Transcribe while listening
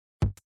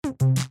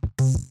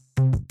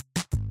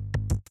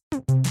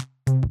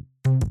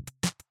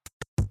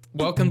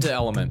Welcome to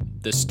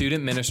Element, the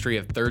student ministry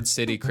of Third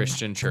City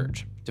Christian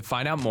Church. To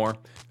find out more,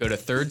 go to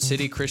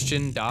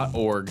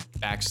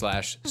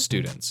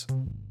thirdcitychristian.org/students.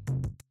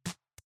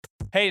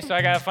 Hey, so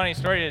I got a funny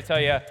story to tell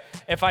you.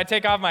 If I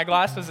take off my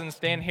glasses and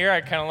stand here,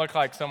 I kind of look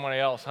like somebody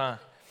else, huh?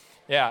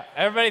 Yeah,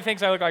 everybody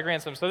thinks I look like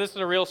Ransom. So this is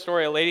a real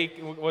story. A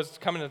lady was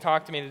coming to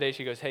talk to me today.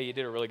 She goes, hey, you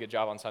did a really good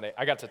job on Sunday.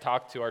 I got to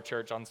talk to our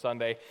church on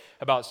Sunday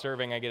about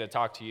serving. I get to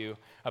talk to you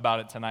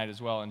about it tonight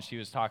as well. And she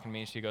was talking to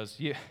me. She goes,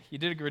 you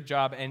did a good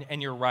job,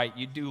 and you're right.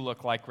 You do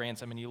look like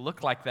Ransom, and you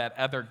look like that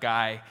other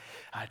guy.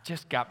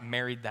 Just got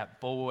married,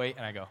 that boy.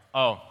 And I go,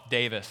 oh,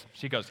 Davis.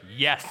 She goes,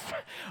 yes.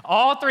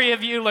 All three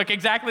of you look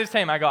exactly the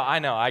same. I go, I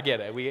know, I get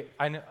it. We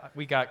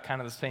got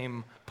kind of the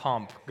same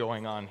pump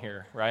going on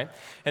here, right?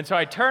 And so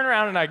I turn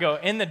around and I go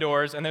in the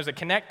doors, and there's a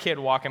Connect kid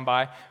walking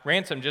by.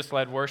 Ransom just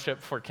led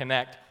worship for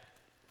Connect.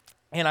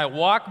 And I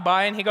walk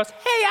by, and he goes, hey,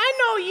 I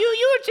know you.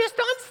 You were just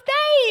on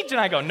stage. And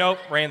I go, nope,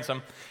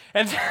 Ransom.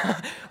 And so,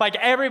 like,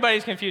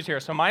 everybody's confused here.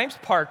 So my name's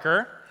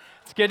Parker.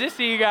 It's good to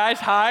see you guys.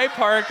 Hi,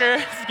 Parker.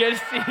 It's good to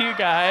see you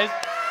guys.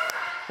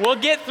 We'll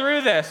get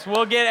through this.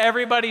 We'll get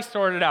everybody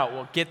sorted out.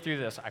 We'll get through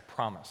this. I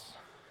promise.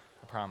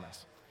 I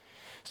promise.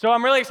 So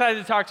I'm really excited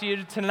to talk to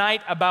you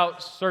tonight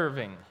about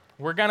serving.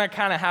 We're going to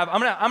kind of I'm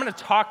going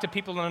to talk to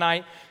people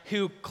tonight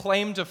who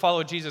claim to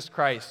follow Jesus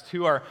Christ,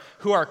 who are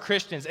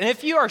Christians. And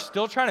if you are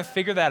still trying to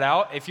figure that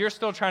out, if you're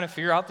still trying to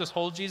figure out this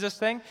whole Jesus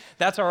thing,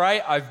 that's all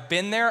right. I've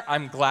been there.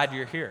 I'm glad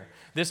you're here.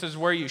 This is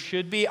where you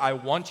should be. I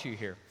want you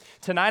here.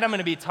 Tonight I'm going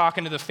to be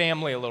talking to the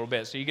family a little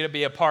bit, so you get to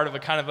be a part of a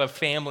kind of a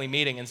family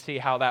meeting and see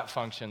how that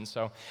functions.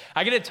 So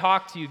I get to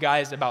talk to you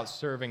guys about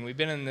serving. We've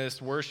been in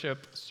this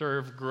worship,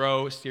 serve,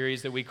 grow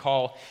series that we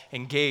call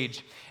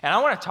Engage, and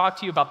I want to talk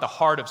to you about the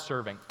heart of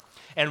serving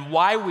and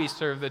why we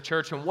serve the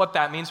church and what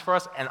that means for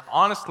us, and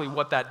honestly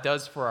what that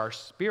does for our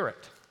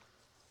spirit.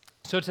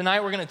 So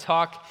tonight we're going to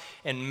talk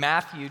in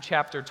Matthew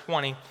chapter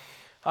 20.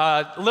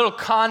 A little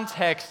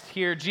context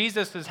here.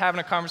 Jesus is having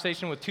a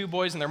conversation with two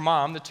boys and their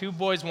mom. The two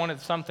boys wanted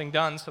something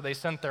done, so they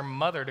sent their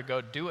mother to go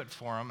do it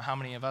for them. How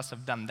many of us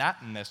have done that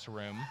in this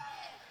room?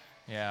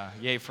 Yeah,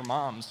 yay for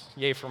moms.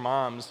 Yay for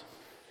moms.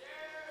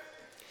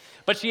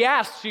 But she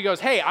goes,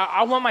 hey,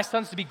 I want my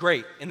sons to be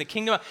great. In the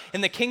kingdom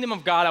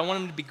of God, I want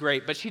them to be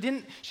great. But she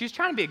was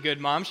trying to be a good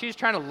mom. She was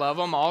trying to love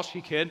them all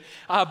she could.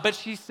 But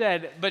she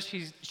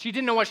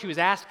didn't know what she was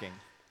asking.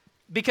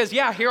 Because,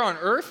 yeah, here on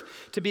earth,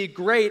 to be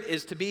great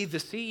is to be the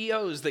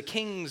CEOs, the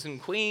kings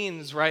and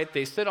queens, right?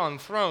 They sit on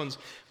thrones.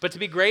 But to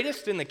be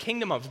greatest in the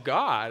kingdom of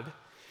God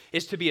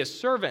is to be a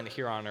servant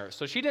here on earth.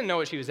 So she didn't know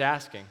what she was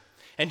asking.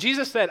 And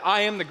Jesus said,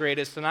 I am the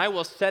greatest, and I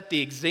will set the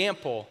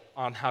example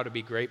on how to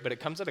be great, but it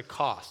comes at a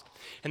cost.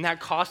 And that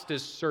cost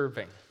is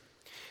serving.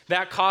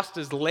 That cost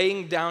is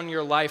laying down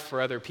your life for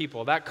other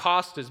people. That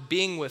cost is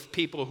being with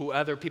people who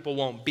other people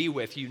won't be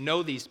with. You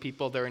know these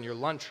people. They're in your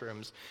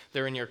lunchrooms.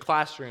 They're in your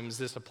classrooms.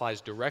 This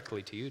applies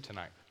directly to you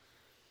tonight.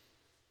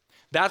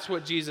 That's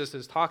what Jesus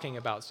is talking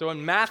about. So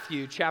in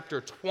Matthew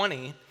chapter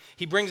 20,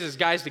 he brings his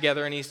guys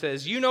together and he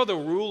says, you know the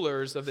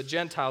rulers of the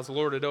Gentiles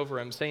lord it over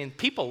him, saying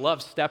people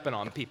love stepping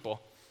on people.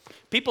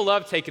 People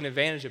love taking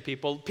advantage of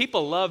people.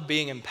 People love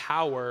being in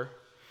power,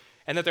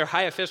 and that their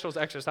high officials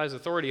exercise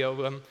authority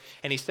over them.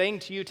 And he's saying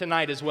to you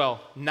tonight as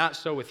well, not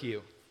so with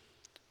you.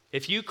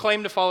 If you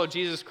claim to follow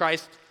Jesus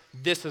Christ,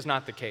 this is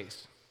not the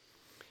case.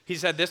 He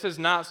said, this is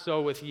not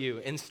so with you.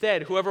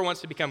 Instead, whoever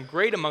wants to become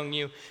great among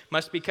you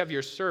must become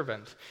your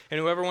servant. And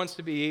whoever wants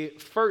to be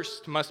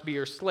first must be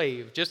your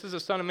slave. Just as the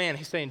Son of Man,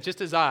 he's saying,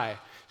 just as I,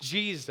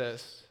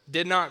 Jesus,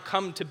 did not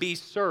come to be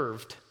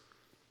served,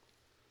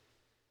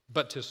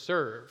 but to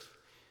serve,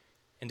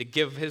 and to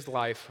give his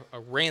life a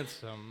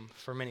ransom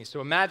for many.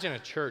 So imagine a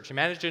church,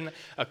 imagine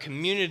a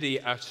community,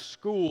 a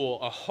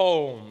school, a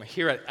home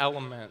here at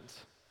Element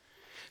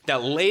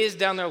that lays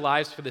down their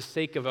lives for the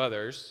sake of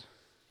others,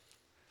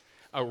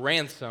 a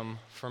ransom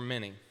for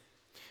many.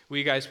 Will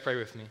you guys pray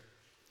with me?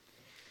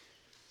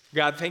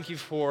 God, thank you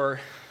for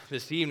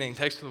this evening.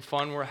 Thanks for the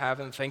fun we're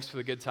having. Thanks for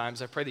the good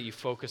times. I pray that you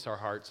focus our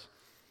hearts.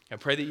 I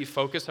pray that you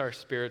focus our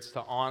spirits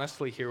to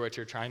honestly hear what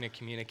you're trying to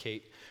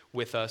communicate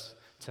with us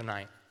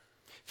tonight.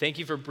 Thank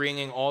you for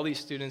bringing all these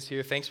students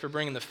here. Thanks for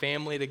bringing the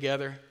family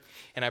together.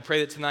 And I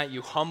pray that tonight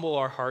you humble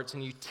our hearts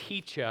and you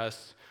teach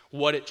us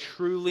what it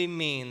truly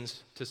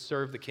means to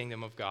serve the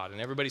kingdom of God. And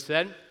everybody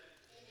said?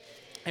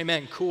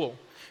 Amen. Cool.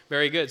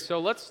 Very good. So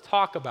let's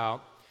talk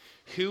about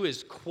who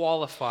is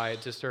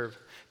qualified to serve.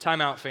 Time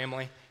out,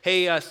 family.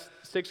 Hey,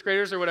 sixth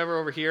graders or whatever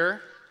over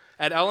here,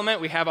 at Element,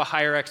 we have a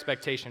higher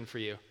expectation for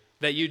you,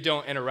 that you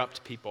don't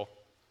interrupt people.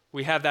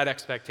 We have that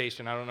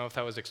expectation. I don't know if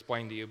that was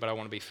explained to you, but I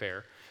want to be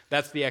fair.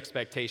 That's the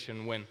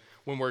expectation when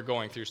we're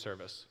going through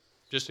service,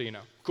 just so you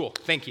know. Cool,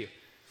 thank you.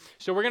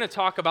 So we're going to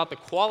talk about the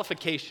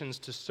qualifications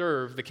to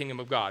serve the kingdom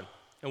of God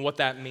and what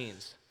that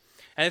means.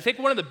 And I think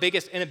one of the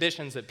biggest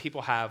inhibitions that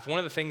people have, one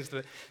of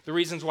the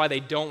reasons why they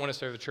don't want to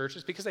serve the church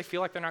is because they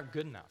feel like they're not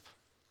good enough.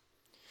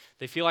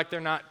 They feel like they're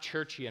not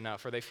churchy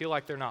enough, or they feel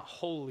like they're not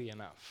holy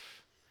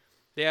enough.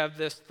 They have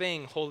this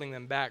thing holding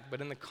them back.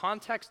 But in the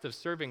context of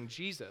serving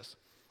Jesus,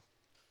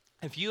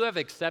 if you have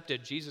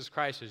accepted Jesus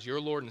Christ as your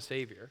Lord and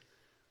Savior,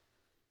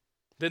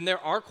 then there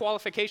are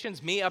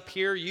qualifications. Me up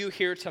here, you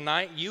here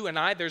tonight, you and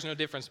I, there's no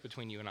difference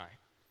between you and I.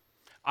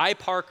 I,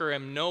 Parker,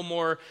 am no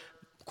more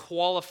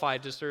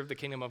qualified to serve the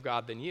kingdom of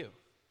God than you.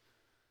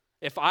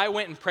 If I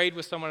went and prayed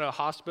with someone at a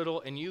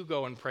hospital and you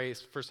go and pray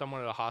for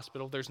someone at a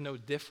hospital, there's no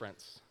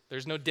difference.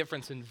 There's no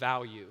difference in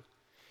value.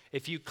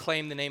 If you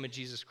claim the name of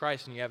Jesus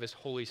Christ and you have his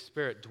Holy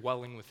Spirit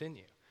dwelling within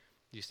you.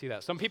 You see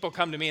that? Some people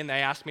come to me and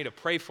they ask me to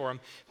pray for them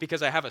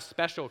because I have a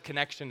special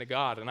connection to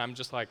God. And I'm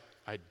just like,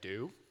 I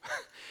do?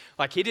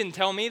 Like, he didn't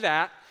tell me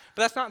that.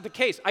 But that's not the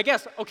case. I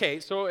guess, okay,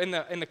 so in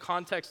the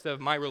context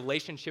of my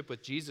relationship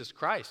with Jesus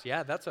Christ,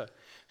 yeah, that's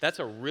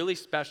a really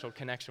special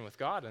connection with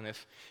God. And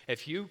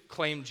if you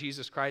claim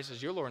Jesus Christ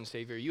as your Lord and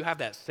Savior, you have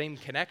that same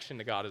connection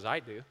to God as I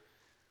do.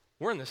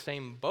 We're in the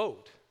same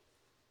boat.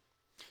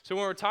 So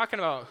when we're talking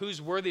about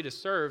who's worthy to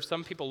serve,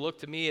 some people look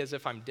to me as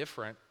if I'm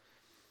different.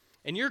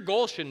 And your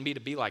goal shouldn't be to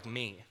be like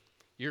me.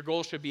 Your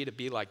goal should be to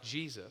be like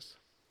Jesus.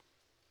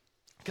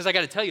 Because I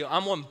got to tell you,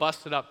 I'm one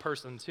busted up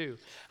person too.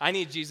 I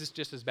need Jesus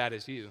just as bad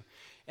as you.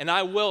 And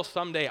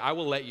someday I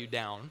will let you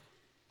down,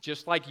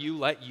 just like you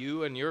let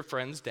you and your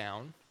friends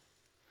down.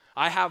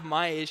 I have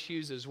my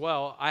issues as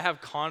well. I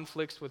have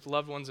conflicts with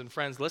loved ones and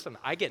friends. Listen,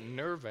 I get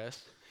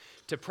nervous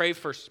to pray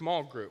for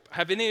small group.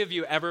 Have any of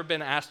you ever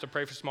been asked to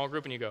pray for small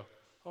group and you go,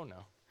 oh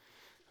no,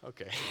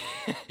 okay.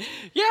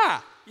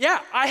 Yeah,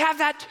 I have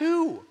that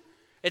too.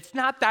 It's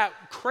not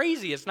that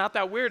crazy. It's not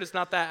that weird. It's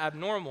not that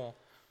abnormal.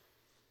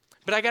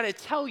 But I got to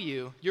tell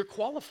you, you're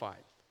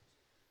qualified.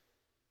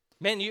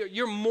 Man,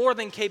 you're more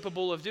than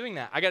capable of doing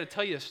that. I got to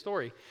tell you a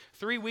story.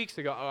 3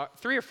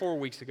 or 4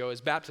 weeks ago is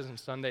Baptism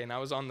Sunday, and I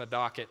was on the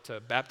docket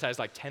to baptize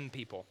like 10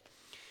 people.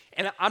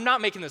 And I'm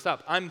not making this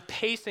up. I'm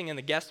pacing in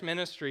the guest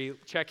ministry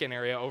check-in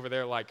area over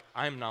there like,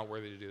 I'm not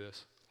worthy to do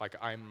this. Like,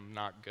 I'm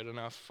not good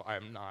enough.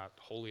 I'm not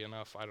holy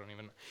enough. I don't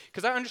even,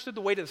 because I understood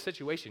the weight of the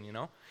situation, you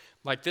know?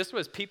 Like, this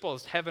was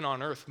people's heaven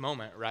on earth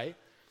moment, right?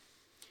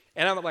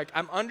 And I'm like,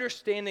 I'm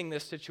understanding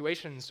this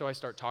situation, so I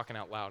start talking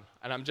out loud.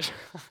 And I'm just,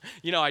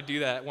 I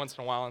do that once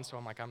in a while, and so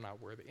I'm like, I'm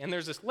not worthy. And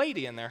there's this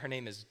lady in there, her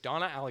name is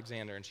Donna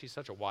Alexander, and she's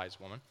such a wise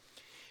woman.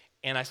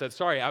 And I said,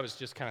 sorry, I was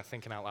just kind of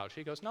thinking out loud.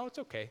 She goes, no, it's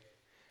okay.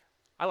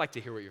 I like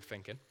to hear what you're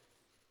thinking.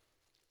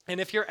 And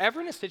if you're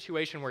ever in a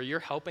situation where you're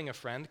helping a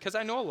friend, because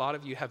I know a lot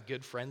of you have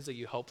good friends that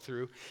you help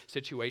through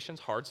situations,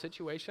 hard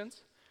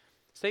situations,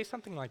 say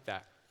something like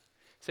that.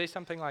 Say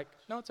something like,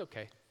 no, it's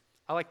okay.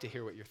 I like to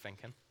hear what you're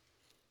thinking.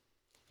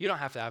 You don't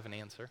have to have an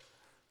answer.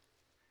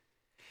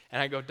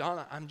 And I go,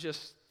 Donna, I'm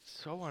just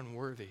so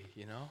unworthy,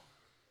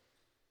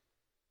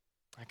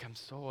 Like, I'm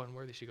so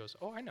unworthy. She goes,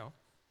 oh, I know.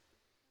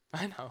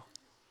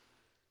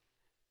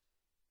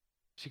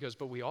 She goes,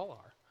 but we all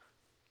are.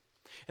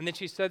 And then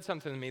she said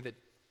something to me that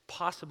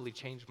possibly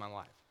changed my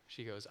life.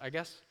 She goes, I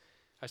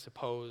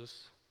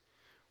suppose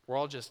we're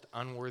all just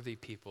unworthy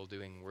people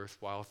doing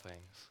worthwhile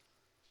things.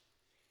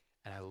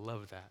 And I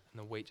love that. And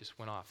the weight just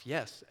went off.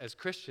 Yes, as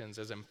Christians,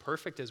 as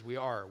imperfect as we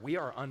are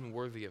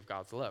unworthy of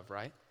God's love,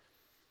 right?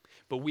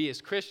 But we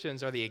as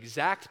Christians are the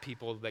exact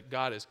people that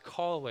God is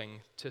calling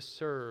to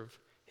serve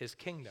his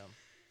kingdom.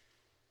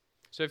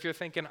 So if you're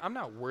thinking, I'm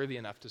not worthy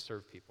enough to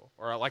serve people,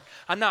 or like,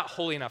 I'm not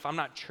holy enough, I'm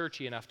not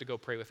churchy enough to go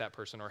pray with that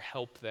person or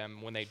help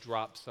them when they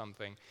drop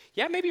something.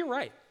 Yeah, maybe you're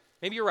right.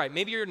 Maybe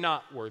you're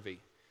not worthy.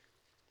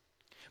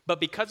 But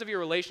because of your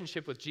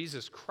relationship with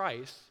Jesus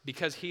Christ,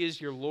 because he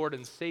is your Lord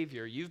and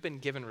Savior, you've been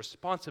given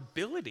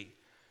responsibility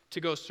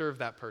to go serve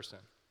that person.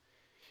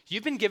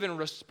 You've been given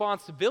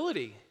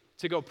responsibility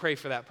to go pray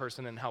for that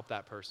person and help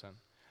that person.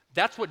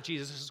 That's what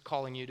Jesus is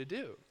calling you to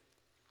do.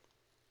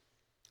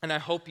 And I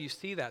hope you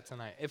see that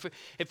tonight.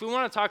 If we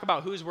want to talk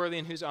about who's worthy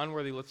and who's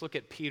unworthy, let's look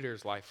at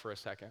Peter's life for a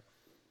second.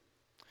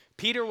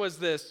 Peter was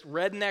this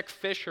redneck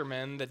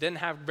fisherman that didn't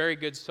have very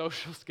good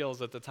social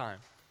skills at the time.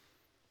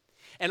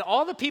 And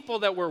all the people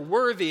that were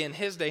worthy in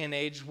his day and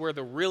age were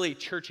the really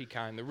churchy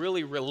kind, the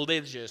really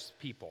religious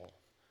people,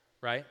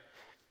 right?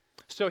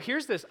 So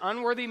here's this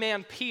unworthy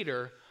man,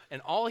 Peter,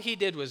 and all he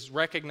did was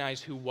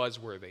recognize who was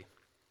worthy,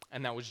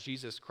 and that was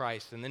Jesus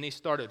Christ. And then he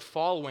started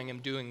following him,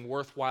 doing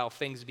worthwhile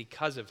things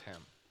because of him.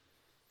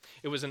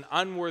 It was an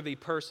unworthy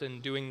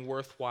person doing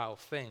worthwhile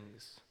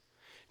things.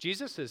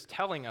 Jesus is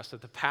telling us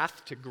that the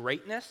path to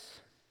greatness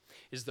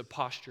is the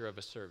posture of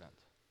a servant.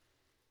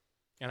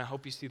 And I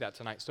hope you see that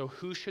tonight. So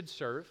who should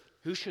serve?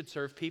 Who should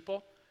serve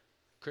people?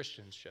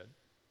 Christians should.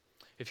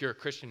 If you're a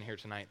Christian here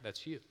tonight,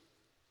 that's you.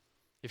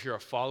 If you're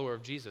a follower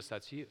of Jesus,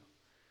 that's you.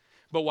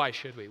 But why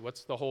should we?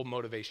 What's the whole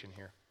motivation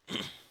here?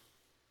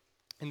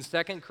 In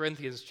 2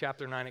 Corinthians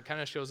chapter 9, it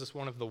kind of shows us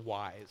one of the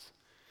whys.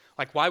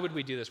 Like, why would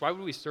we do this? Why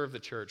would we serve the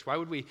church? Why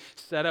would we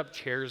set up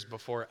chairs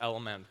before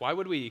Element? Why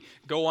would we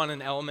go on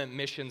an Element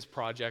missions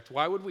project?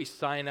 Why would we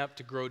sign up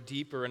to grow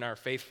deeper in our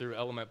faith through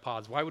Element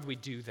pods? Why would we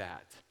do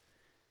that?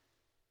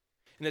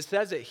 And it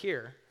says it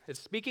here. It's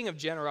speaking of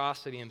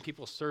generosity and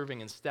people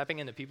serving and stepping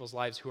into people's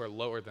lives who are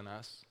lower than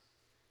us.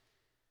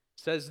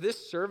 says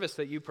this service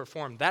that you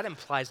perform, that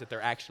implies that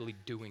they're actually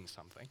doing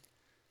something,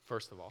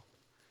 first of all.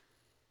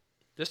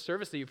 This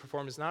service that you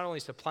perform is not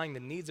only supplying the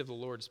needs of the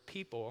Lord's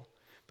people,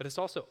 but it's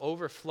also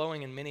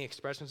overflowing in many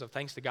expressions of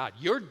thanks to God.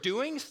 You're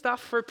doing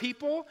stuff for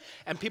people,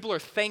 and people are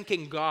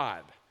thanking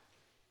God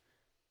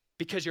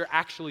because you're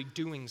actually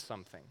doing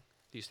something.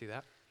 Do you see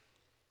that?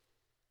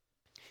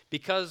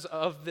 Because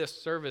of this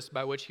service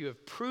by which you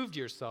have proved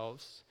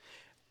yourselves,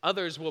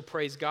 others will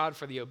praise God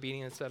for the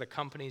obedience that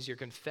accompanies your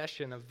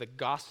confession of the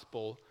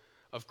gospel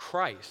of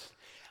Christ.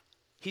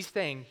 He's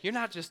saying, you're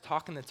not just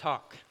talking the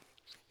talk.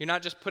 You're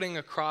not just putting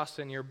a cross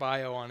in your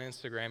bio on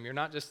Instagram. You're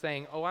not just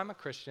saying, oh, I'm a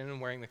Christian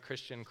and wearing the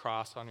Christian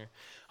cross on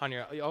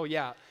your, oh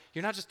yeah.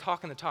 You're not just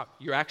talking the talk.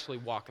 You're actually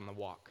walking the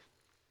walk.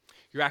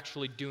 You're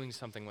actually doing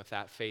something with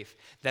that faith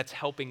that's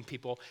helping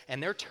people,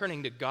 and they're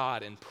turning to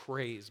God in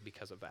praise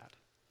because of that.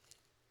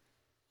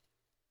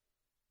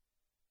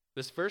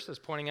 This verse is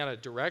pointing out a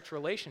direct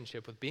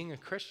relationship with being a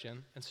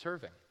Christian and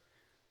serving.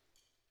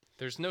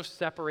 There's no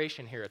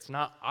separation here. It's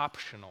not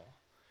optional.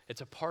 It's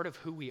a part of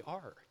who we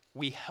are.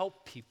 We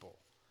help people.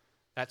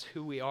 That's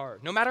who we are.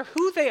 No matter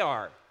who they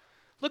are.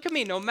 Look at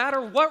me, no matter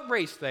what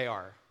race they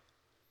are.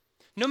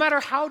 No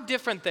matter how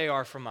different they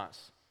are from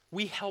us.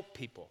 We help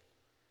people.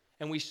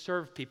 And we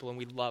serve people and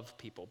we love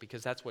people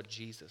because that's what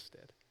Jesus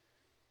did.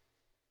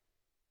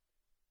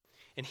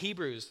 In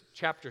Hebrews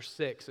chapter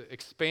 6, it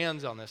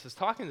expands on this. It's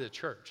talking to the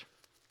church.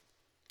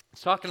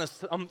 It's talking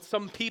to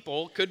some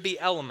people, could be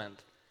Element.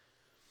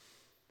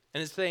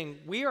 And it's saying,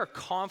 we are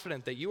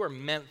confident that you are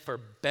meant for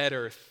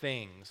better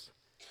things.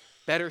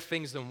 Better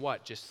things than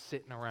what? Just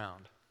sitting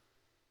around.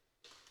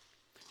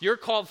 You're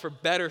called for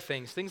better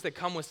things that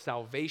come with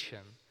salvation.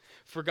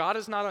 For God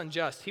is not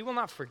unjust. He will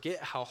not forget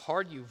how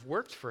hard you've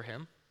worked for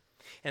him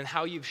and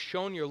how you've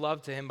shown your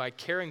love to him by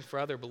caring for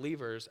other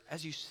believers,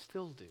 as you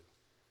still do.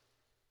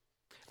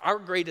 Our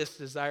greatest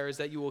desire is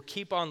that you will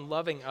keep on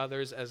loving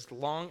others as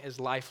long as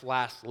life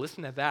lasts.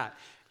 Listen to that.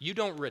 You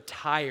don't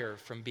retire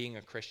from being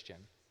a Christian.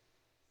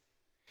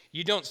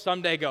 You don't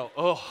someday go,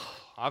 oh,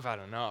 I've had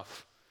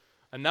enough.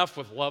 Enough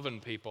with loving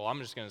people. I'm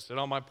just going to sit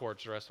on my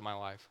porch the rest of my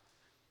life.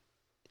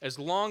 As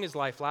long as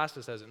life lasts,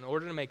 it says, in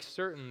order to make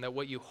certain that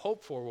what you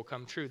hope for will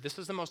come true, this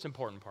is the most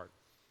important part.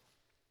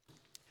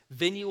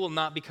 Then you will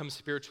not become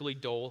spiritually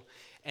dull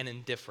and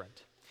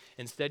indifferent.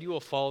 Instead, you will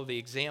follow the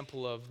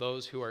example of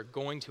those who are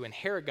going to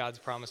inherit God's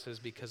promises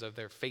because of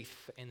their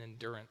faith and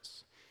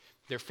endurance.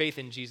 Their faith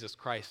in Jesus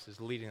Christ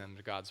is leading them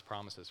to God's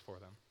promises for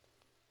them.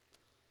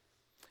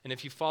 And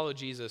if you follow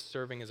Jesus,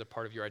 serving is a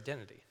part of your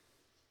identity.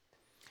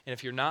 And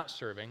if you're not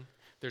serving,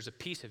 there's a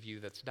piece of you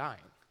that's dying.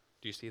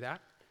 Do you see that?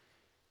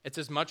 It's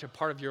as much a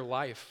part of your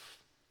life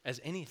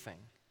as anything.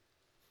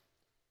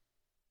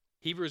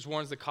 Hebrews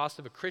warns the cost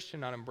of a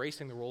Christian not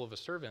embracing the role of a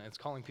servant. It's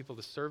calling people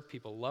to serve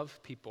people, love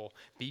people,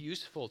 be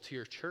useful to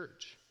your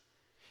church.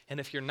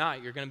 And if you're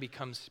not, you're going to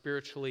become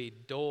spiritually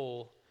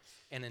dull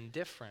and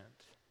indifferent.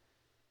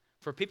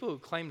 For people who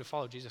claim to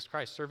follow Jesus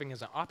Christ, serving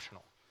isn't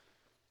optional.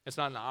 It's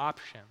not an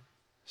option.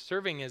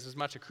 Serving is as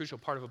much a crucial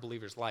part of a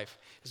believer's life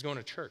as going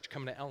to church,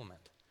 coming to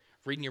Element,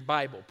 reading your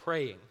Bible,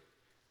 praying.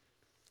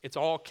 It's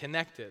all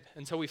connected.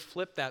 Until we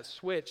flip that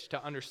switch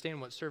to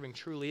understand what serving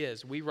truly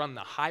is, we run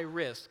the high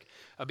risk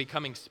of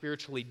becoming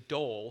spiritually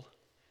dull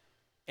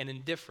and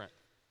indifferent.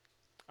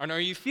 And are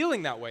you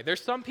feeling that way?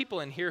 There's some people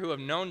in here who have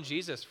known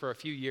Jesus for a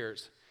few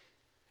years.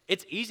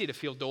 It's easy to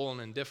feel dull and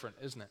indifferent,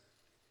 isn't it?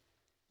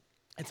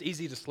 It's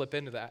easy to slip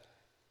into that.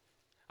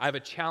 I have a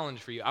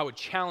challenge for you. I would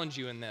challenge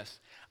you in this.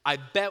 I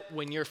bet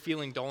when you're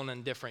feeling dull and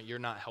indifferent, you're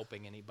not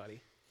helping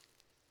anybody.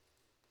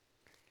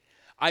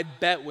 I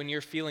bet when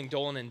you're feeling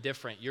dull and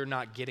indifferent, you're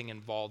not getting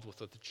involved with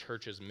what the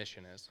church's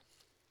mission is.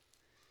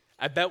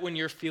 I bet when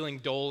you're feeling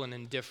dull and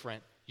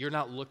indifferent, you're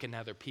not looking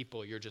at other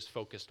people, you're just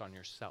focused on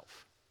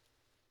yourself.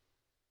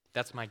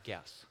 That's my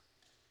guess.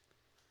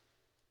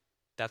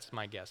 That's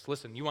my guess.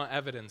 Listen, you want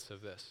evidence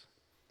of this.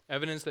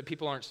 Evidence that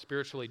people aren't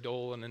spiritually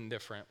dull and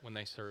indifferent when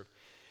they serve.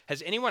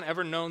 Has anyone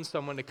ever known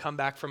someone to come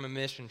back from a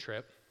mission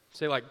trip,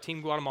 say like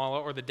Team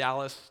Guatemala or the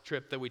Dallas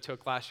trip that we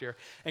took last year,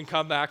 and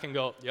come back and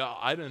go, yeah,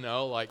 I don't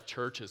know, like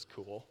church is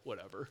cool,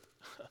 whatever.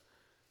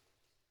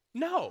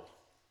 No.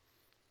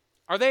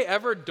 Are they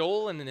ever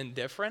dull and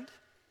indifferent?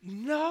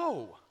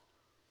 No.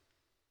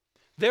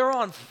 They're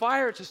on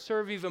fire to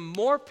serve even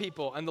more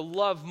people and to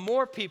love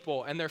more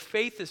people, and their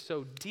faith is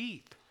so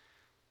deep.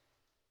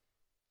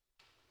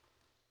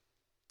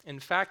 In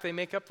fact, they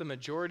make up the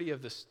majority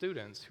of the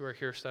students who are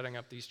here setting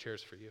up these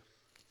chairs for you.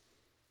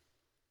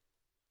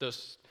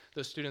 Those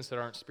students that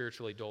aren't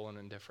spiritually dull and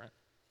indifferent.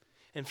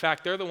 In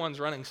fact, they're the ones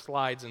running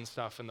slides and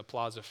stuff in the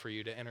plaza for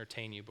you to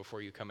entertain you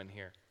before you come in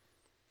here.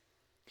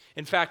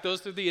 In fact,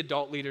 those are the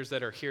adult leaders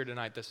that are here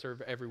tonight that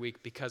serve every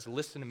week because,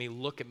 listen to me,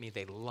 look at me,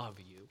 they love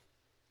you.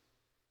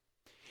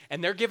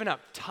 And they're giving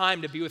up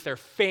time to be with their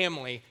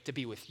family to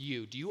be with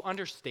you. Do you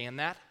understand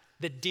that?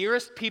 The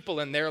dearest people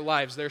in their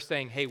lives, they're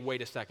saying, hey,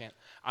 wait a second,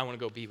 I want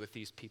to go be with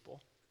these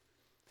people.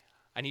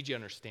 I need you to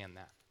understand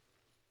that.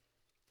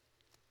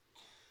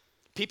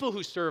 People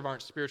who serve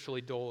aren't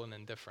spiritually dull and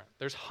indifferent.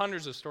 There's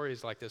hundreds of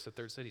stories like this at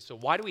Third City. So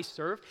why do we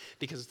serve?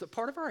 Because it's a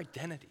part of our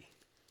identity.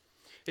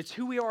 It's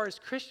who we are as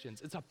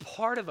Christians. It's a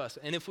part of us.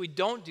 And if we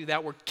don't do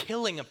that, we're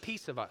killing a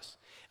piece of us.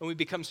 And we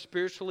become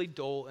spiritually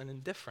dull and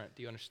indifferent.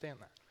 Do you understand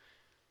that?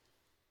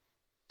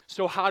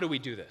 So how do we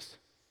do this?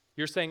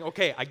 You're saying,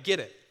 okay, I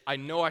get it. I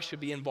know I should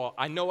be involved.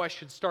 I know I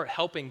should start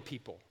helping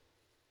people.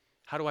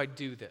 How do I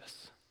do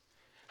this?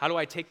 How do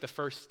I take the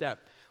first step?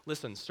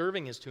 Listen,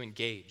 serving is to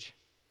engage.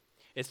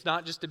 It's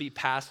not just to be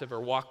passive or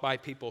walk by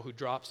people who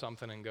drop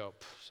something and go,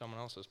 someone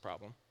else's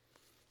problem.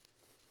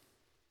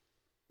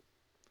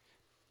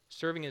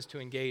 Serving is to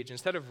engage.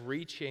 Instead of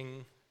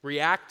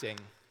reacting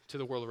to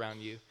the world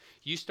around you,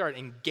 you start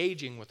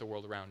engaging with the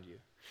world around you.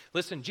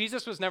 Listen,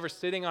 Jesus was never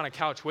sitting on a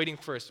couch waiting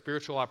for a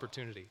spiritual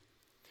opportunity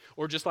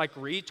or just like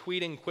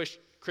retweeting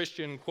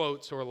Christian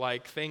quotes or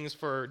like things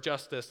for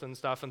justice and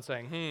stuff and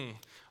saying,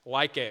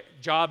 like it,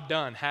 job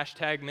done,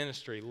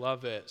 #ministry,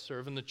 love it,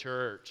 serving the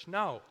church.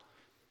 No,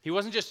 he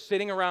wasn't just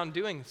sitting around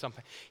doing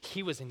something.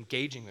 He was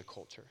engaging the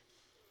culture.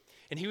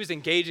 And he was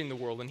engaging the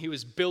world, and he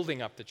was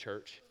building up the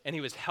church, and he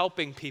was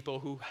helping people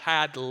who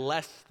had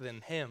less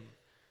than him.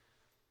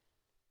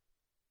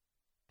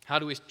 How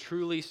do we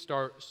truly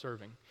start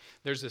serving?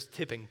 There's this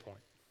tipping point,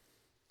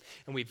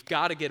 and we've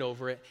got to get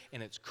over it,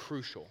 and it's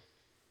crucial.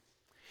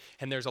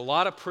 And there's a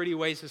lot of pretty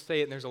ways to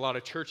say it, and there's a lot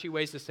of churchy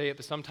ways to say it,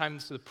 but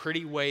sometimes the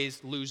pretty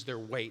ways lose their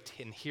weight,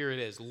 and here it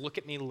is. Look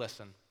at me,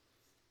 listen.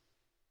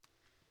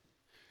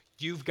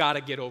 You've got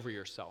to get over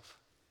yourself.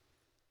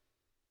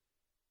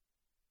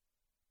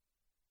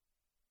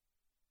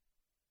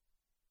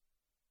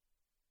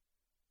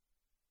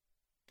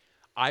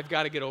 I've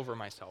got to get over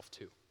myself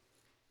too.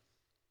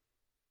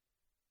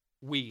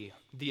 We,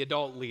 the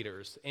adult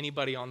leaders,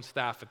 anybody on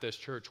staff at this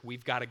church,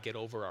 we've got to get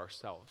over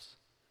ourselves.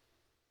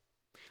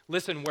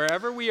 Listen,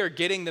 wherever we are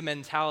getting the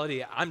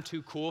mentality, I'm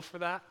too cool for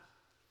that,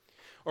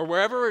 or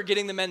wherever we're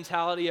getting the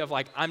mentality of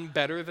like, I'm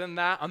better than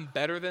that, I'm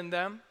better than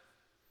them,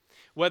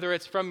 whether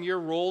it's from your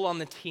role on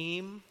the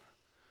team,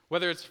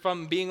 whether it's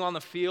from being on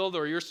the field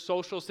or your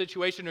social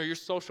situation or your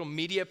social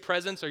media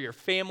presence or your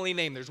family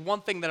name, there's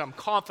one thing that I'm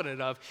confident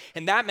of,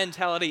 and that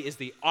mentality is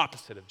the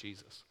opposite of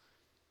Jesus.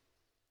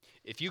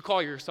 If you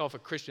call yourself a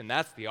Christian,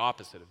 that's the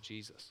opposite of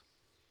Jesus.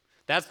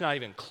 That's not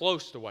even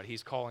close to what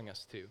he's calling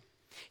us to.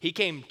 He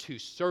came to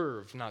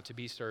serve, not to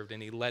be served,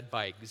 and he led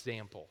by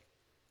example.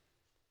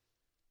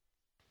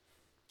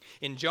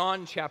 In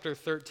John chapter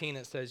 13,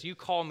 it says, you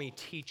call me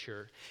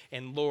teacher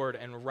and Lord,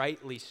 and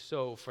rightly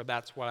so, for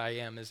that's what I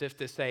am. As if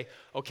to say,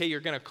 okay, you're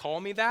going to call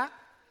me that?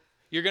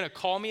 You're going to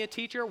call me a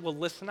teacher? Well,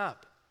 listen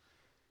up,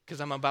 because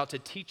I'm about to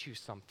teach you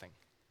something.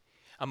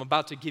 I'm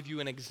about to give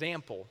you an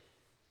example.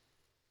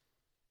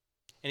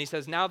 And he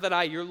says, now that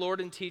I, your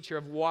Lord and teacher,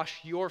 have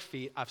washed your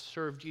feet, I've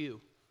served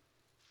you.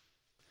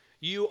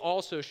 You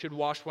also should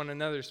wash one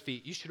another's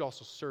feet. You should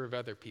also serve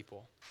other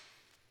people.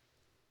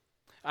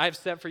 I have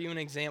set for you an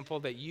example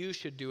that you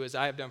should do as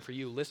I have done for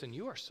you. Listen,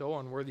 you are so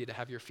unworthy to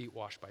have your feet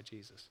washed by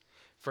Jesus,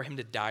 for him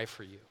to die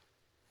for you.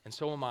 And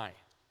so am I.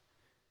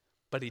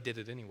 But he did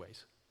it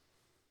anyways.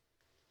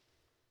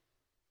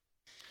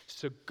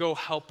 So go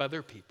help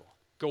other people.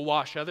 Go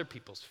wash other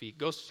people's feet.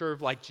 Go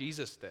serve like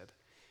Jesus did.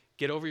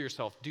 Get over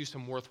yourself. Do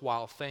some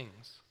worthwhile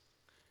things.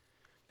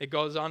 It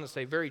goes on to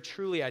say, very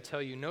truly I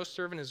tell you, no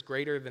servant is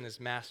greater than his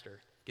master.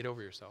 Get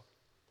over yourself.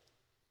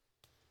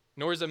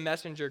 Nor is a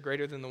messenger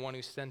greater than the one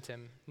who sent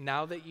him.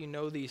 Now that you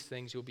know these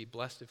things, you'll be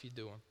blessed if you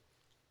do them.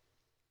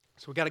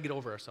 So we got to get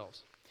over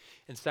ourselves.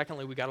 And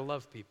secondly, we got to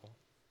love people.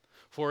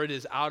 For it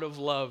is out of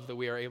love that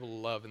we are able to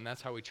love, and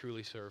that's how we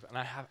truly serve. And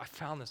I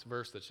found this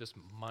verse that's just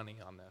money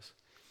on this.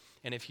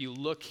 And if you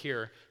look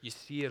here, you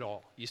see it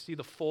all. You see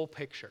the full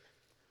picture.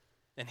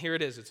 And here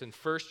it is. It's in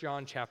 1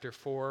 John chapter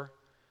 4,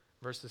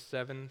 verses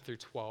 7 through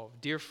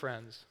 12. Dear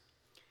friends,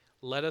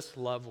 let us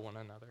love one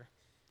another,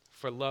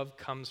 for love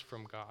comes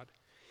from God.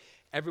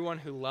 Everyone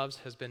who loves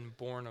has been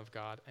born of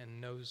God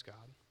and knows God.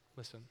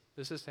 Listen,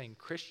 this is saying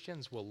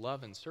Christians will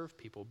love and serve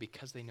people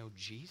because they know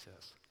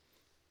Jesus.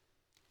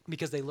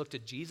 Because they looked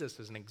at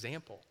Jesus as an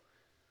example,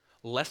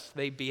 lest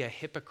they be a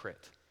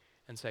hypocrite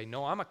and say,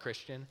 no, I'm a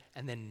Christian,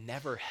 and then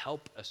never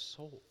help a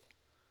soul.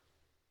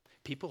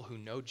 People who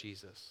know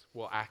Jesus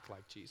will act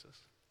like Jesus.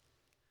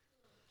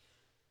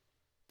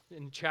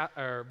 In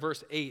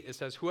verse 8, it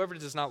says, whoever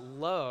does not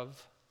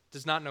love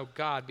does not know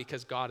God,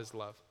 because God is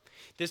love.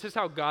 This is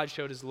how God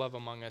showed his love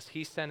among us.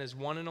 He sent his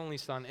one and only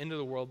Son into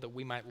the world that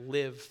we might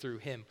live through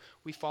him.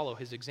 We follow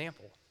his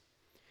example.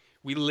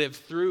 We live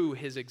through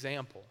his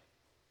example.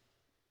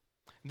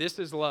 This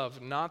is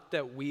love, not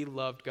that we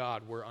loved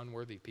God, we're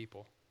unworthy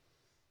people,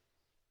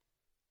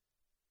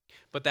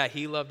 but that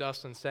he loved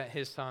us and sent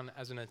his Son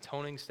as an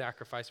atoning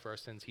sacrifice for our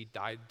sins. He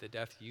died the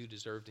death you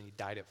deserved, and he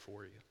died it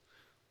for you.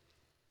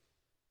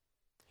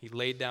 He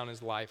laid down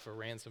his life a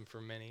ransom for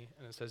many.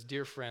 And it says,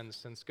 dear friends,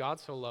 since God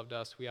so loved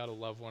us, we ought to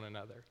love one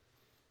another.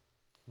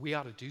 We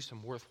ought to do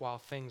some worthwhile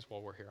things while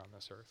we're here on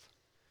this earth.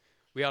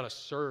 We ought to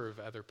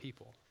serve other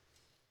people.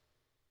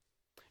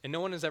 And no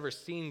one has ever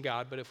seen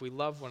God, but if we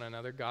love one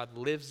another, God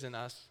lives in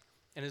us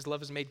and his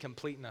love is made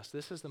complete in us.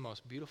 This is the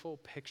most beautiful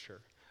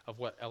picture of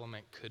what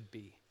Element could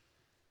be.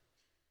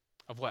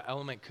 Of what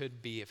Element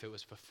could be if it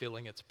was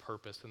fulfilling its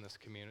purpose in this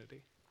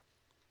community.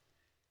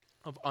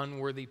 Of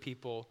unworthy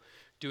people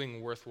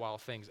doing worthwhile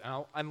things.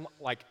 And I'm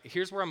like,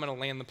 here's where I'm going to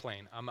land the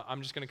plane.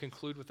 I'm just going to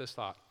conclude with this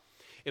thought.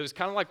 It was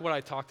kind of like what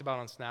I talked about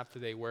on Snap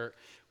today, where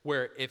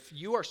if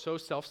you are so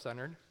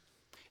self-centered,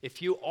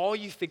 if all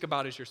you think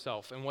about is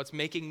yourself and what's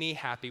making me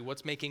happy,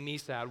 what's making me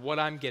sad, what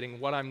I'm getting,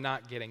 what I'm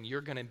not getting,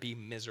 you're going to be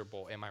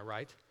miserable. Am I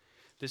right?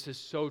 This is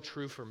so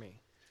true for me.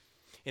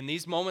 In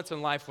these moments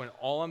in life when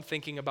all I'm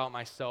thinking about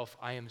myself,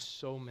 I am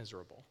so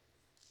miserable.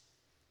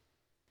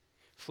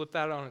 Flip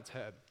that on its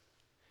head.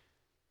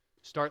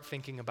 Start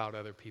thinking about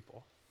other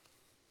people.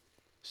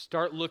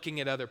 Start looking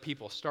at other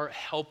people. Start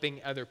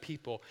helping other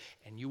people,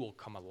 and you will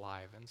come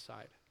alive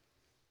inside.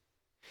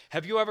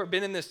 Have you ever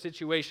been in this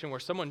situation where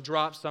someone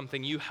drops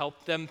something, you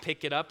help them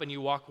pick it up, and you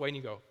walk away and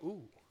you go,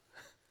 ooh,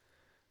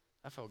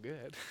 that felt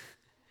good.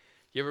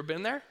 You ever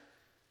been there?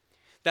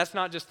 That's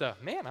not just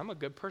man, I'm a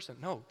good person.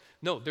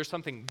 No, there's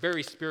something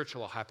very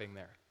spiritual happening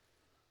there.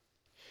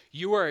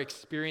 You are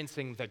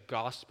experiencing the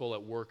gospel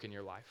at work in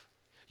your life.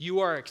 You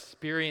are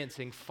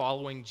experiencing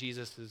following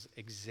Jesus'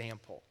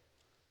 example.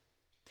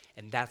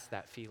 And that's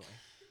that feeling.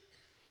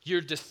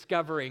 You're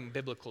discovering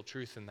biblical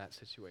truth in that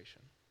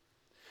situation.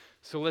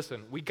 So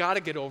listen, we got to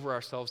get over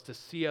ourselves to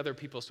see other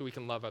people so we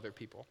can love other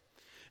people.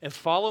 And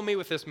follow me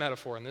with this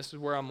metaphor, and this is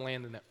where I'm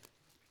landing it.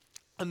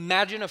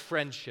 Imagine a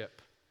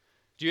friendship.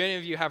 Do any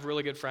of you have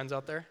really good friends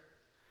out there?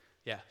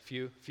 Yeah,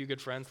 few good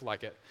friends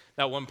like it.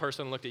 That one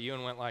person looked at you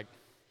and went like,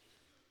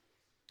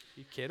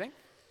 you kidding?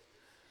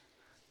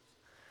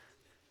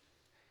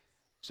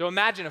 So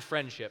imagine a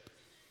friendship.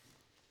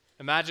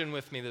 Imagine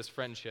with me this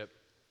friendship,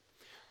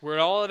 where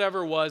all it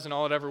ever was and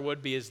all it ever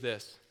would be is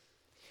this.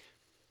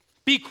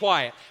 Be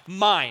quiet,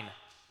 mine.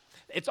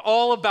 It's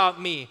all about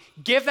me.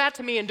 Give that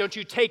to me and don't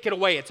you take it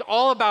away. It's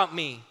all about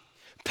me.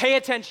 Pay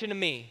attention to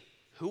me.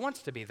 Who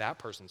wants to be that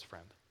person's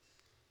friend?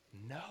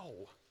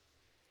 No.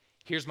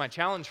 Here's my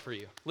challenge for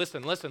you.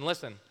 Listen.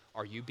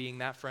 Are you being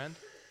that friend?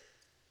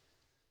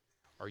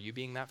 Are you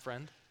being that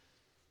friend?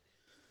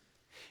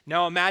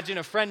 Now imagine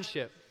a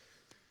friendship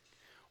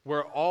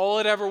where all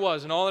it ever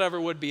was and all it ever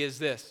would be is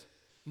this.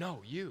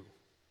 No, you.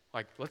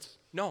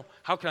 No,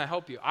 how can I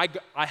help you?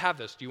 I have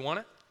this. Do you want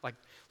it?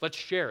 Let's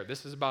share.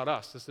 This is about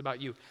us. This is about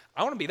you.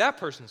 I want to be that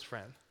person's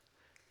friend,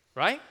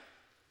 right?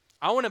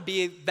 I want to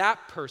be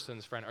that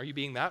person's friend. Are you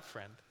being that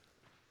friend?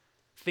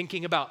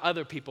 Thinking about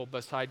other people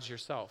besides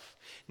yourself.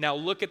 Now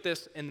look at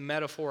this in the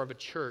metaphor of a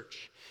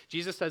church.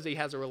 Jesus says he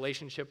has a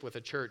relationship with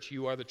a church.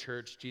 You are the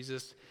church.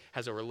 Jesus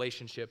has a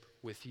relationship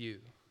with you.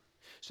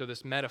 So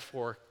this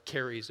metaphor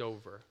carries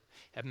over.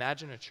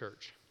 Imagine a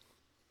church.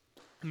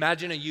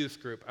 Imagine a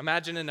youth group.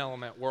 Imagine an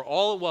Element where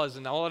all it was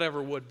and all it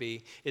ever would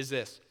be is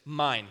this,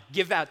 mine.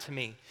 Give that to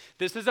me.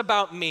 This is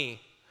about me.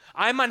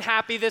 I'm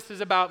unhappy. This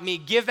is about me.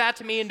 Give that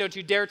to me and don't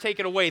you dare take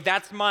it away.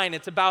 That's mine.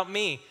 It's about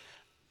me.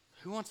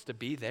 Who wants to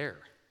be there?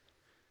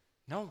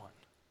 No one.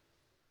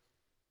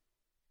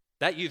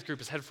 That youth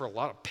group is headed for a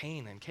lot of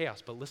pain and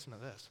chaos, but listen to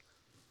this.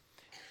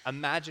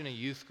 Imagine a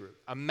youth group.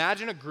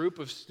 Imagine a group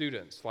of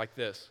students like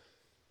this.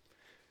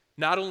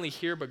 Not only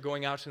here, but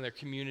going out in their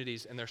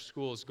communities and their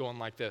schools going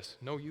like this.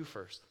 No, you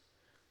first.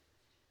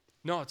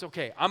 No, it's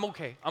okay. I'm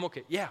okay.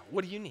 Yeah,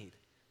 what do you need?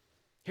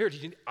 Here,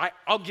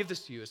 I'll give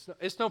this to you.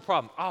 It's no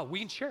problem. Oh, we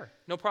can share.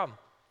 No problem.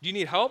 Do you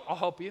need help? I'll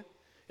help you.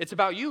 It's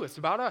about you. It's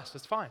about us.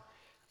 It's fine.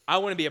 I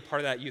want to be a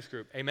part of that youth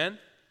group. Amen?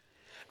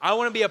 I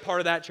want to be a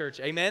part of that church.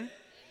 Amen?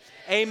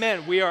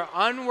 Amen. We are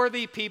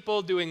unworthy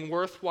people doing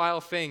worthwhile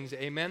things.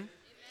 Amen?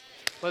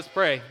 Let's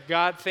pray.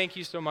 God, thank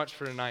you so much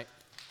for tonight.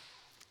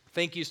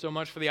 Thank you so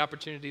much for the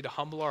opportunity to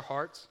humble our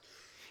hearts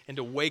and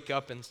to wake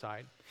up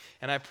inside.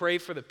 And I pray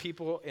for the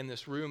people in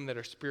this room that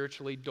are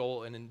spiritually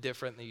dull and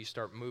indifferent that you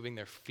start moving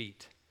their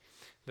feet.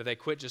 That they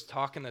quit just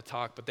talking the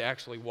talk, but they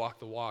actually walk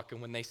the walk.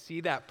 And when they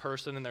see that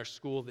person in their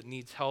school that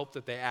needs help,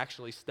 that they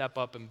actually step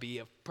up and be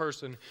a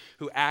person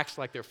who acts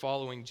like they're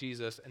following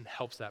Jesus and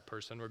helps that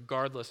person,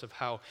 regardless of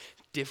how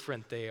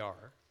different they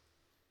are.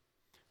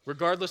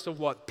 Regardless of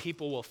what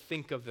people will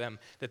think of them,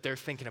 that they're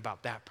thinking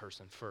about that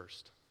person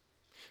first.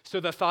 So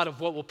the thought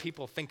of what will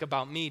people think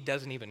about me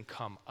doesn't even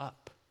come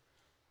up.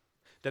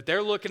 That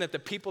they're looking at the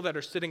people that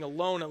are sitting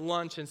alone at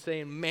lunch and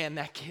saying, man,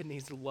 that kid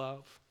needs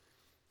love.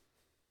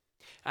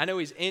 I know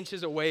he's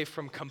inches away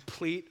from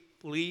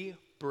completely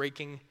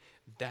breaking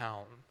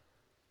down.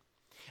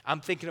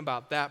 I'm thinking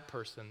about that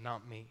person,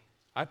 not me.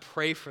 I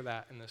pray for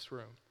that in this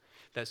room.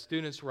 That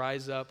students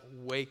rise up,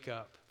 wake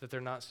up, that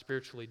they're not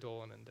spiritually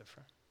dull and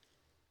indifferent.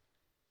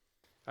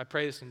 I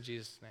pray this in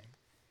Jesus' name.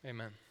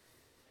 Amen.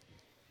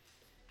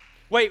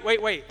 Wait.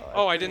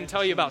 Oh, I didn't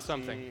tell you about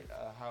something.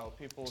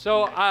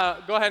 So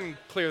go ahead and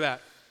clear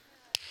that.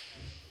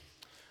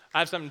 I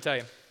have something to tell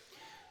you.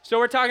 So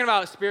we're talking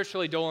about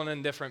spiritually dull and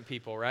indifferent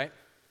people, right?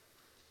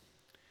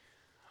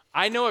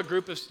 I know a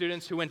group of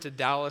students who went to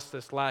Dallas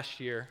this last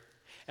year,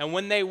 and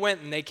when they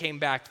went and they came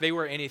back, they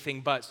were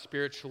anything but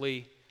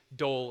spiritually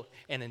dull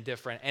and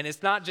indifferent. And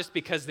it's not just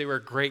because they were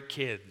great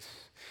kids,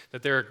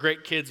 that they were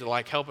great kids that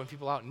like helping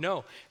people out.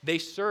 No, they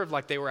served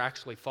like they were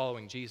actually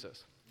following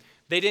Jesus.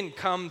 They didn't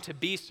come to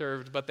be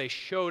served, but they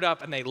showed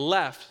up and they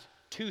left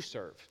to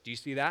serve. Do you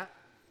see that?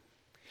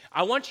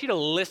 I want you to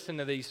listen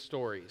to these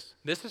stories.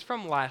 This is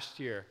from last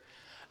year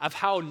of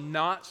how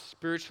not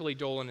spiritually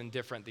dull and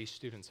indifferent these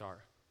students are.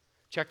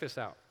 Check this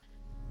out.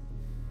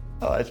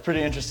 It's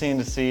pretty interesting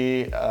to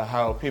see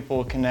how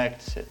people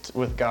connect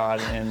with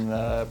God in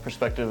the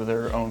perspective of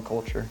their own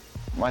culture.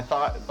 My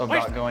thought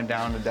about going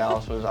down to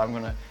Dallas was I'm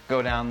going to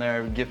go down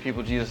there, give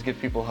people Jesus, give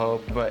people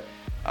hope, but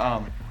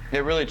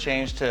it really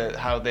changed to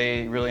how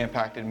they really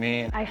impacted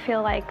me. I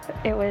feel like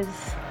it was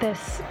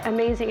this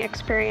amazing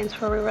experience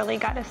where we really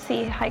got to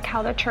see like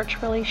how the church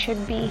really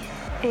should be,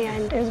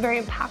 and it was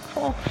very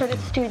impactful for the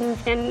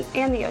students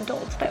and the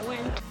adults that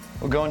went.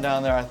 Well, going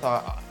down there, I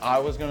thought I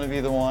was going to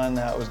be the one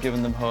that was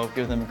giving them hope,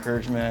 giving them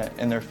encouragement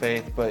in their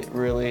faith, but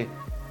really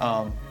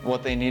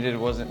what they needed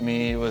wasn't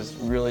me. It was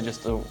really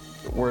just a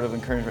word of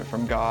encouragement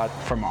from God.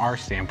 From our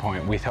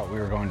standpoint, we thought we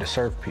were going to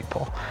serve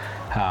people.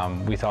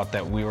 We thought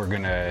that we were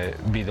going to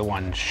be the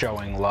one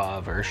showing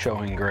love or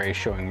showing grace,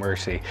 showing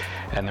mercy.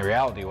 And the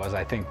reality was,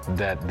 I think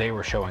that they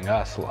were showing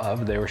us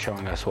love. They were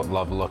showing us what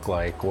love looked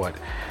like, what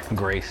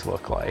grace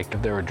looked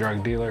like. There were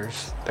drug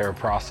dealers, there were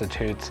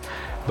prostitutes,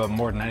 but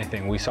more than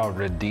anything, we saw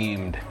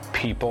redeemed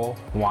people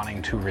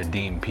wanting to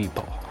redeem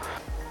people.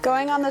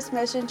 Going on this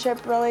mission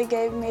trip really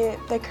gave me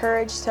the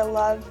courage to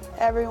love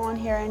everyone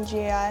here in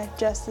GI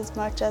just as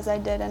much as I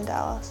did in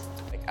Dallas.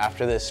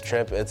 After this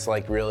trip, it's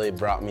like really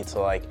brought me to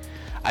like,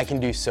 I can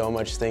do so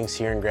much things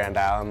here in Grand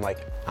Island.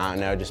 Like, I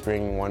don't know, just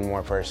bringing one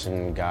more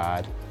person to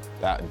God,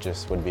 that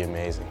just would be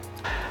amazing.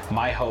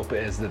 My hope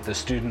is that the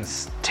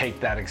students take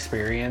that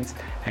experience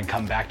and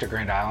come back to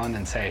Grand Island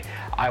and say,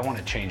 I want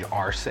to change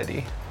our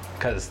city.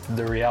 Because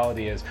the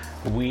reality is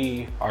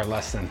we are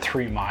less than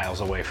 3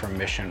 miles away from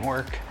mission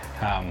work.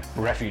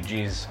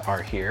 Refugees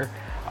are here,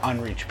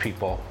 unreached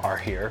people are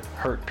here,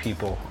 hurt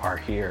people are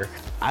here.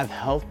 I've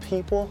helped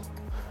people,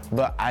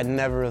 but I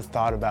never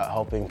thought about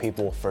helping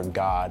people for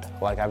God.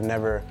 Like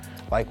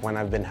when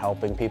I've been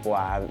helping people,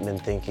 I haven't been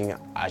thinking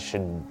I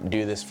should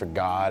do this for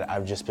God.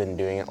 I've just been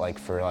doing it like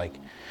for like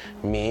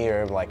me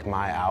or like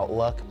my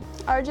outlook.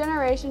 Our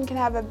generation can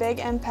have a big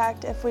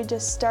impact if we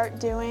just start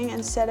doing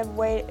instead of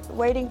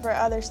waiting for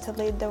others to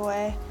lead the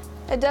way.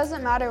 It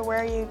doesn't matter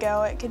where you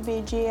go, it could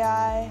be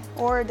GI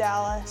or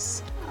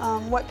Dallas.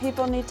 What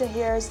people need to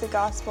hear is the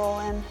gospel,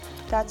 and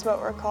that's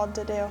what we're called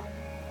to do.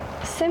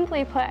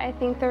 Simply put, I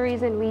think the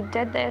reason we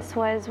did this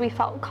was we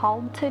felt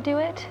called to do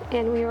it,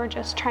 and we were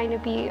just trying to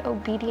be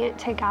obedient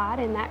to God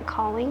in that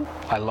calling.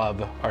 I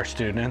love our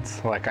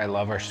students, like I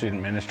love our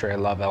student ministry, I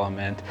love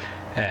Element,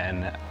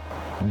 and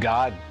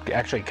God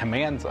actually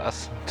commands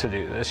us to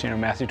do this. You know,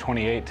 Matthew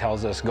 28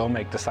 tells us, go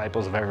make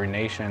disciples of every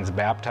nation,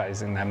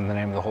 baptizing them in the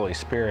name of the Holy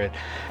Spirit.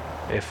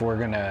 If we're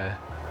gonna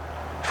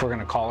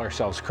call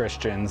ourselves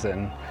Christians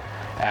and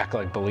act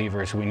like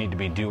believers, we need to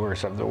be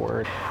doers of the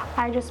word.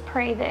 I just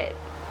pray that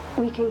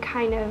we can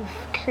kind of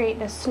create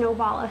this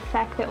snowball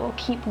effect that will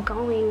keep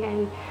going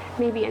and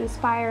maybe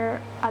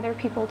inspire other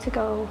people to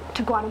go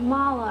to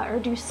Guatemala or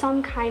do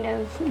some kind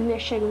of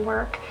mission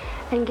work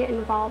and get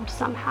involved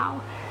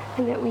somehow,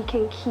 and that we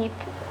can keep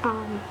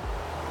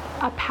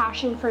a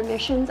passion for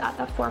missions at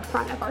the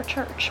forefront of our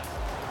church.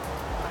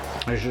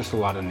 There's just a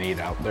lot of need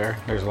out there.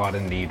 There's a lot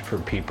of need for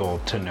people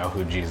to know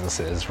who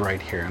Jesus is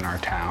right here in our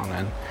town,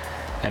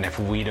 and if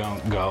we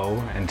don't go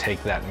and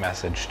take that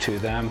message to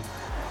them,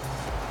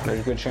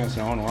 there's a good chance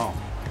no one will.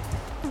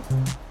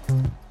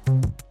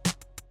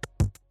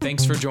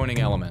 Thanks for joining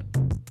Element.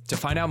 To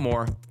find out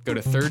more, go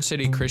to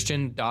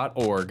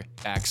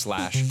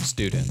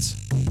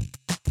thirdcitychristian.org/students.